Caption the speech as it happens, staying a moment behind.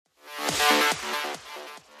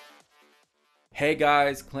Hey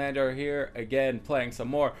guys, Clandor here again, playing some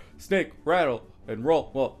more Snake, Rattle, and Roll.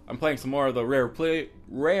 Well, I'm playing some more of the rare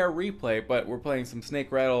replay, but we're playing some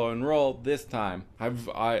Snake, Rattle, and Roll this time.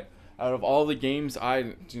 Out of all the games,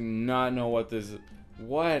 I do not know what this is.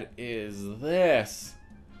 What is this?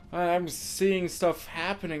 I'm seeing stuff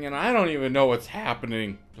happening, and I don't even know what's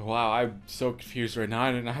happening. Wow, I'm so confused right now.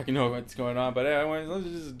 I don't know what's going on, but anyways, let's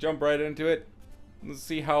just jump right into it. Let's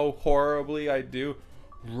see how horribly I do.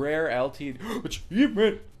 Rare LT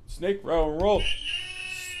achievement. Snake, Rattle, and Roll.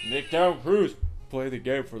 Snake Down Cruise. Play the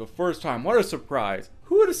game for the first time. What a surprise.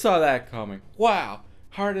 Who would have saw that coming? Wow.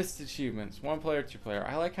 Hardest achievements. 1 player, 2 player.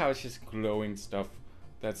 I like how it's just glowing stuff.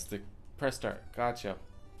 That's the press start. Gotcha.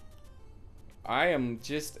 I am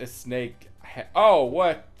just a snake. Oh,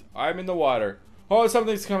 what? I'm in the water. Oh,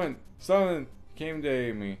 something's coming. Something came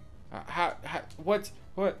to me. What?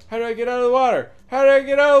 How do I get out of the water? How do I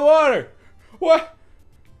get out of the water? What?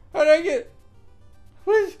 How did I get?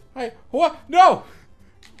 What? No!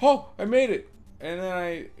 Oh, I made it. And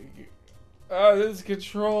then this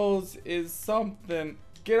controls is something.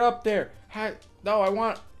 Get up there. No, I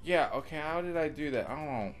want. Yeah, okay, how did I do that? I don't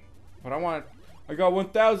know. But I got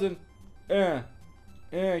 1,000. Can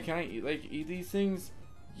I eat these things?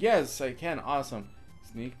 Yes, I can. Awesome.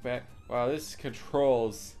 Sneak back. Wow, this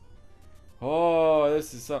controls. Oh,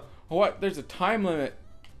 this is so. What? There's a time limit.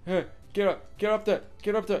 Get up there.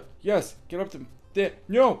 Yes, get up there.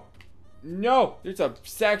 No, there's a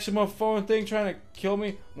saxophone thing trying to kill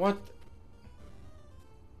me. What?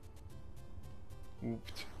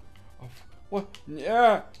 What?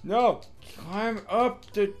 Yeah, no. Climb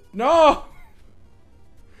up the. No.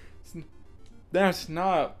 That's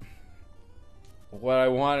not what I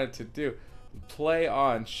wanted to do. Play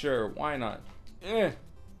on, sure. Why not?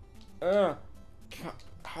 How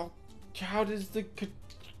does the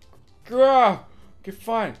okay,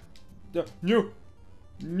 fine. No.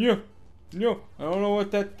 I don't know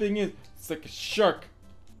what that thing is. It's like a shark.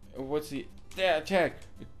 What's the attack?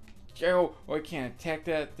 Oh, I can't attack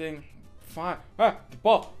that thing. Fine. The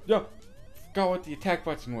ball. No. Forgot what the attack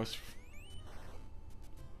button was.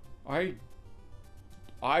 I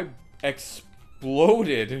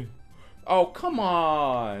exploded. Oh, come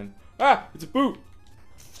on. It's a boot.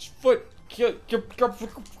 Foot.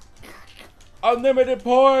 Unlimited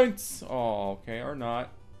points. Oh, okay, or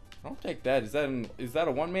not. I don't take that. Is that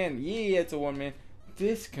a one man? Yeah, it's a one man.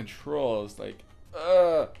 This controls like,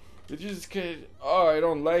 it just can't. Oh, I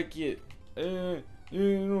don't like it. Oh,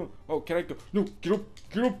 can I go? No, get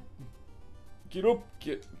up.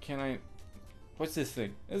 Can I? What's this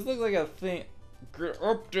thing? This looks like a thing. Get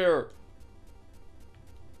up there.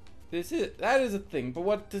 That is a thing, but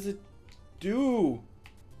what does it do?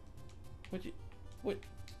 What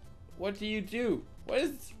do you do?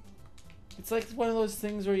 It's like one of those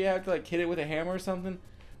things where you have to like hit it with a hammer or something,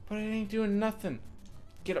 but it ain't doing nothing.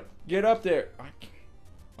 Get up there.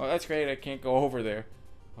 Oh, that's great. I can't go over there.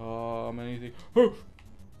 Anything.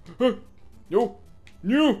 No,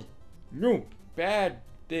 bad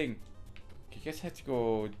thing. I guess I have to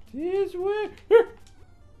go this way. Yeah.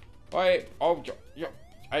 I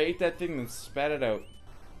ate that thing and spat it out,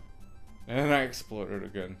 and then I exploded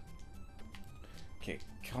again. Okay,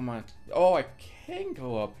 come on. Oh, I can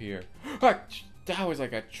go up here. That was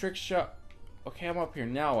like a trick shot. Okay, I'm up here.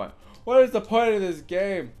 Now what? What is the point of this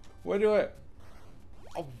game? What do I...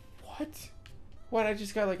 Oh, what? What? I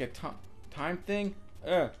just got like a time thing?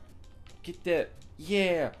 Get that.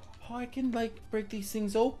 Yeah. Oh, I can like break these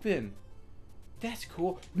things open. That's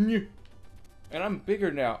cool. And I'm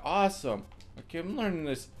bigger now. Awesome. Okay, I'm learning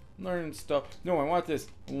this. I'm learning stuff. No, I want this.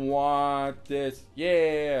 Want this.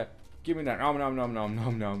 Yeah. Give me that.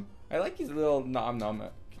 Nom. I like these little nom.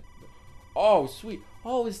 Oh, sweet.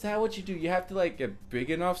 Oh, is that what you do? You have to like get big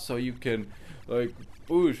enough so you can like,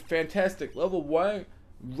 ooh, fantastic. Level 1.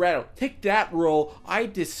 Rattle. Take that, Roll. I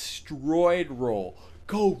destroyed Roll.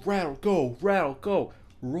 Go, Rattle. Go.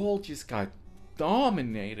 Roll just got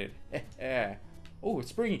dominated. Oh, it's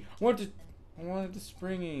springy. I wanted the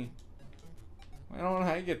springy. I don't know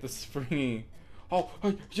how you get the springy. Oh,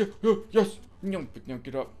 yes. No,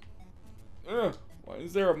 get up. Why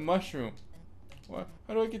is there a mushroom? What?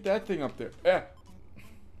 How do I get that thing up there?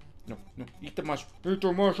 No, eat the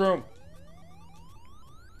mushroom.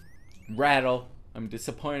 Rattle, I'm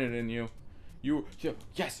disappointed in you.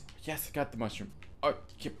 Yes, I got the mushroom.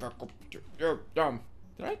 Get back up there.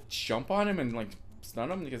 Did I jump on him and like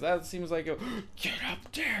stun him? Because that seems like get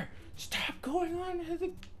up there. Stop going on.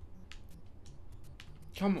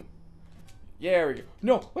 Come on. Yeah, there we go.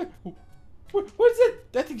 No, what is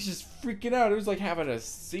it? That thing's just freaking out. It was like having a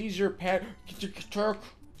seizure pad.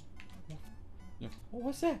 Yeah. What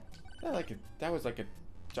was that? That was like a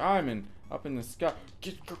diamond up in the sky.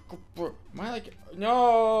 Am I like no?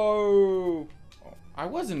 Oh, I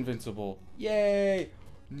was invincible. Yay!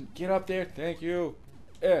 Get up there. Thank you.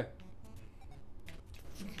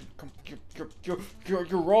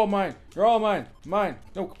 You're all mine. You're all mine. Mine.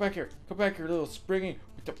 No, come back here. Come back here, little springy.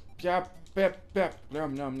 Yap, bap, bap.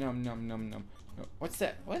 Num, num, num, num, num, num. What's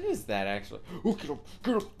that? What is that actually? Oh, get up.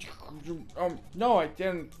 No, I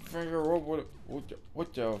didn't figure out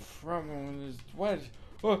what the from is. What?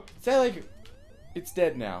 Oh, is that like? It's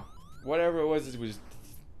dead now. Whatever it was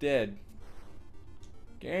dead.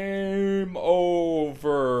 Game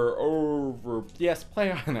over. Over. Yes,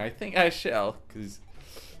 play on. I think I shall, cause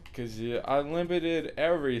unlimited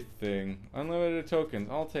everything, unlimited tokens.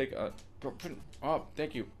 I'll take a. Oh,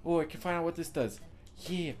 thank you. Oh, I can find out what this does.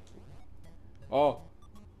 Yeah. Oh,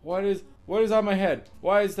 what is on my head?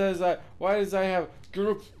 Why does I have? Get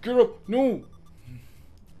up, no.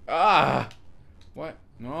 Ah, what?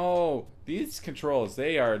 No, these controls,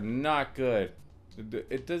 they are not good.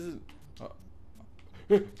 It doesn't.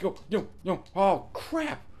 Go, no. Oh,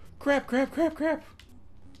 crap.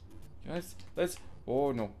 Let's.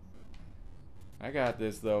 Oh no. I got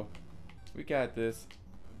this though. We got this.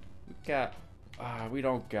 We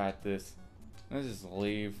don't got this. Let's just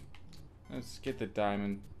leave. Let's get the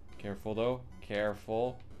diamond. Careful though.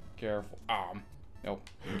 Careful. No.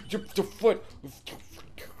 The foot.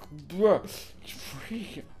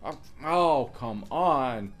 Oh, come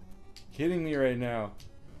on. Kidding me right now.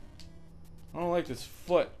 I don't like this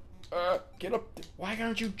foot. Get up. Why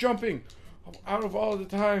aren't you jumping? Out of all the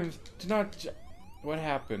times to not. What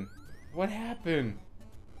happened?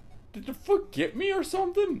 Did the foot get me or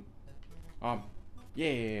something?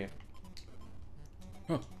 Yeah.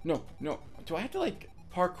 No. Do I have to like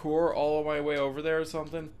parkour all my way over there or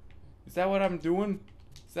something? Is that what I'm doing?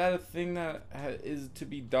 Is that a thing that is to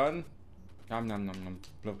be done? Nom. No.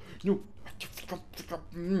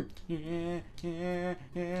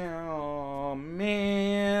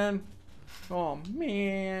 Oh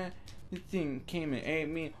man. This thing came and ate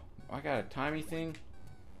me. I got a timey thing.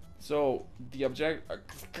 So the object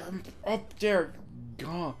up there.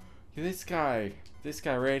 Gone. This guy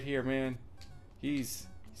right here, man. He's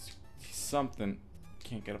something.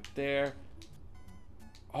 Can't get up there.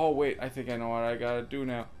 Oh wait, I think I know what I gotta do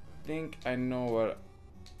now. I know what I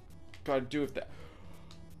gotta do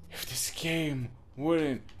if this game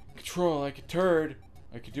wouldn't control like a turd,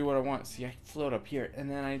 I could do what I want. See, I float up here and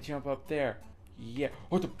then I jump up there. Yeah.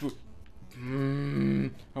 What the?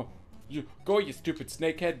 Oh, you go, you stupid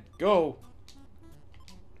snakehead, go.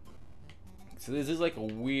 So this is like a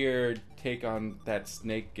weird take on that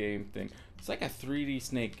snake game thing. It's like a 3D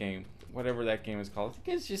snake game, whatever that game is called. I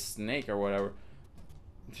think it's just Snake or whatever.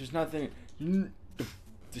 There's nothing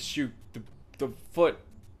to shoot. The foot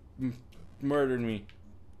murdered me.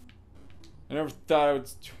 I never thought I would.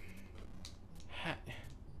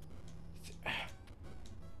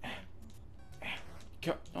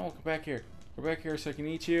 Come back here. Go back here so I can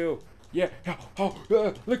eat you. Yeah.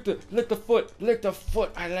 Lick the foot. Lick the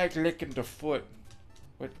foot. I like licking the foot.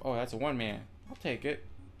 What? Oh, that's a one man. I'll take it.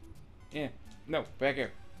 Yeah. No, back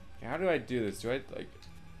here. How do I do this? Do I like?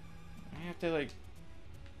 I have to like.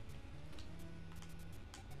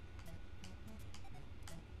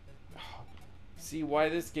 See, why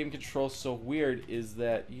this game controls so weird is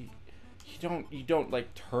that you don't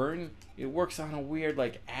like turn. It works on a weird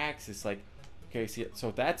like axis. Like, okay, see,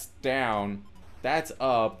 so that's down, that's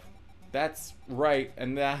up, that's right,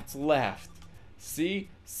 and that's left. See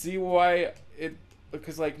why it?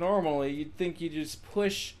 Because like normally you'd think you just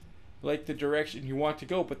push like the direction you want to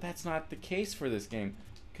go, but that's not the case for this game.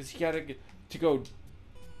 Because you gotta get to go.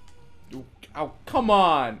 Oh, come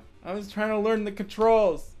on! I was trying to learn the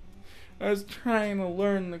controls. Oh,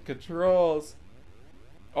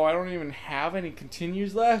 I don't even have any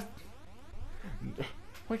continues left?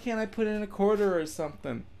 Why can't I put in a quarter or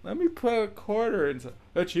something? Let me put a quarter in.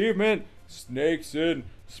 Achievement! Snakes in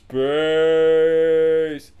space!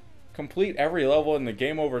 Complete every level in the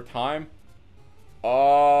game over time.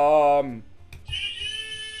 I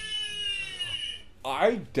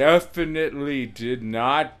definitely did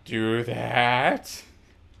not do that.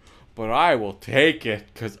 But I will take it,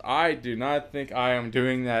 because I do not think I am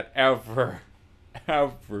doing that ever.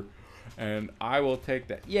 And I will take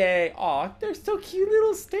that. Yay. Aw, they're so cute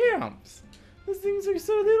little stamps. Those things are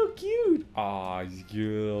so little cute. Aw, these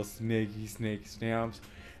cute little snaky snake stamps.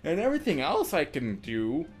 And everything else I can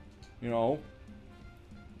do, you know,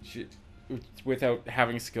 without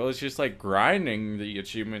having skill, it's just like grinding the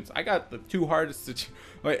achievements. I got the two hardest,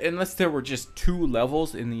 unless there were just 2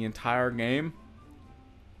 levels in the entire game.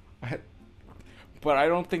 but I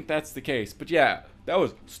don't think that's the case. But yeah, that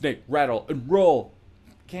was Snake, Rattle, and Roll.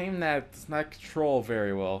 Game that does not control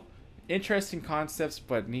very well. Interesting concepts,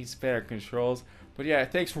 but needs better controls. But yeah,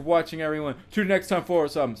 thanks for watching, everyone. Tune next time for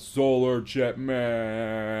some Solar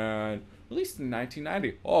Jetman. Released in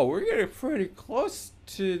 1990. Oh, we're getting pretty close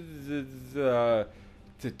to the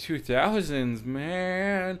 2000s,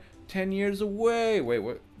 man. 10 years away. Wait,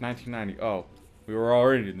 what? 1990. Oh, we were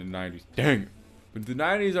already in the 90s. Dang it. But the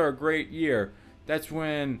 90s are a great year. That's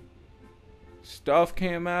when stuff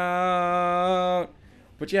came out.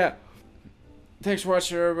 But yeah, thanks for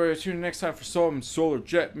watching, everybody. Tune in next time for some Solar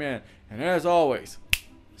Jetman. And as always,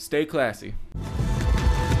 stay classy.